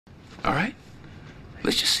All right?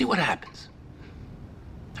 Let's just see what happens.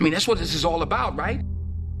 I mean, that's what this is all about, right?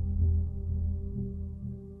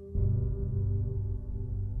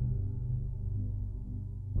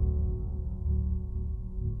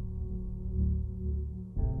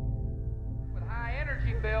 With high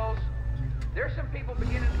energy bills, there's some people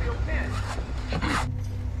beginning to feel pinched.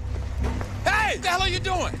 Hey, what the hell are you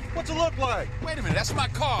doing? What's it look like? Wait a minute, that's my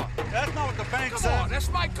car. That's not what the bank Come says. on, that's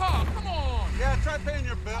my car. Come on. Yeah, try paying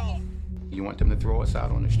your bill. You want them to throw us out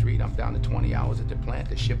on the street? I'm down to 20 hours at the plant.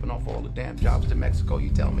 They're shipping off all the damn jobs to Mexico. You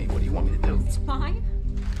tell me, what do you want me to do? It's fine.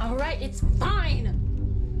 All right, it's fine.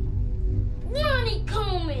 Ronnie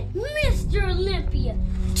Coleman, Mr. Olympia,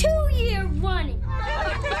 2-year running. All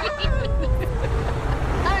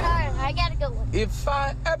right, I gotta go. If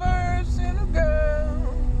I ever seen a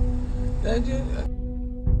girl that you...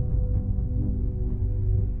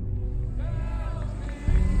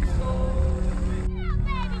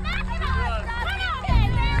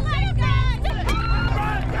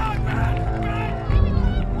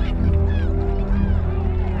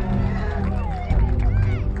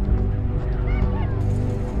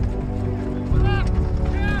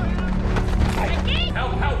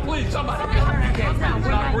 Help, please, somebody. He's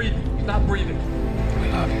not breathing. He's not breathing. We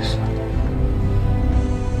love you, son.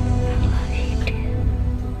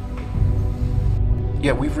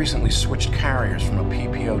 Yeah, we've recently switched carriers from a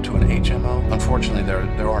PPO to an HMO. Unfortunately,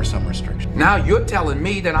 there are some restrictions. Now you're telling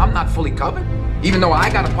me that I'm not fully covered? Even though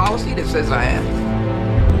I got a policy that says I am?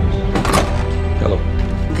 Hello.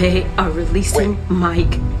 They are releasing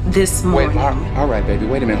Mike this morning. Wait, all right, baby,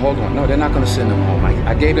 wait a minute, hold on. No, they're not gonna send him home.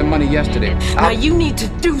 I gave them money yesterday. Now you need to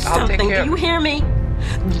do something. Do you hear me?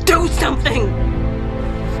 Do something!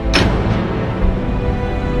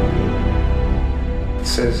 It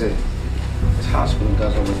says that this hospital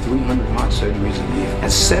does over 300 heart surgeries a year.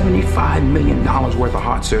 That's $75 million worth of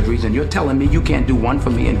heart surgeries, and you're telling me you can't do one for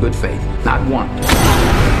me in good faith? Not one.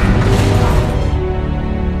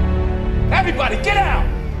 Everybody, get out!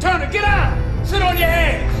 Turner, get out! Sit on your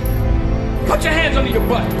hands! Put your hands under your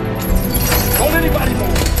butt! Don't anybody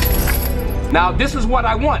move! Now, this is what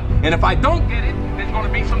I want, and if I don't get it, there's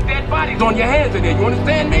gonna be some dead bodies on your hands in there. You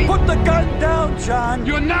understand me? Put the gun down, John.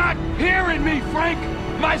 You're not hearing me, Frank!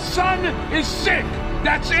 My son is sick!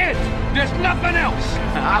 That's it! There's nothing else!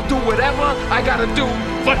 I'll do whatever I gotta do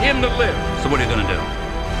for him to live. So what are you gonna do?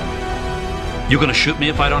 You gonna shoot me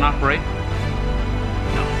if I don't operate?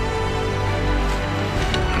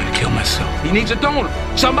 Kill myself. He needs a donor.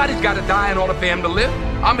 Somebody's got to die in order for him to live.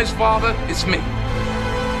 I'm his father. It's me.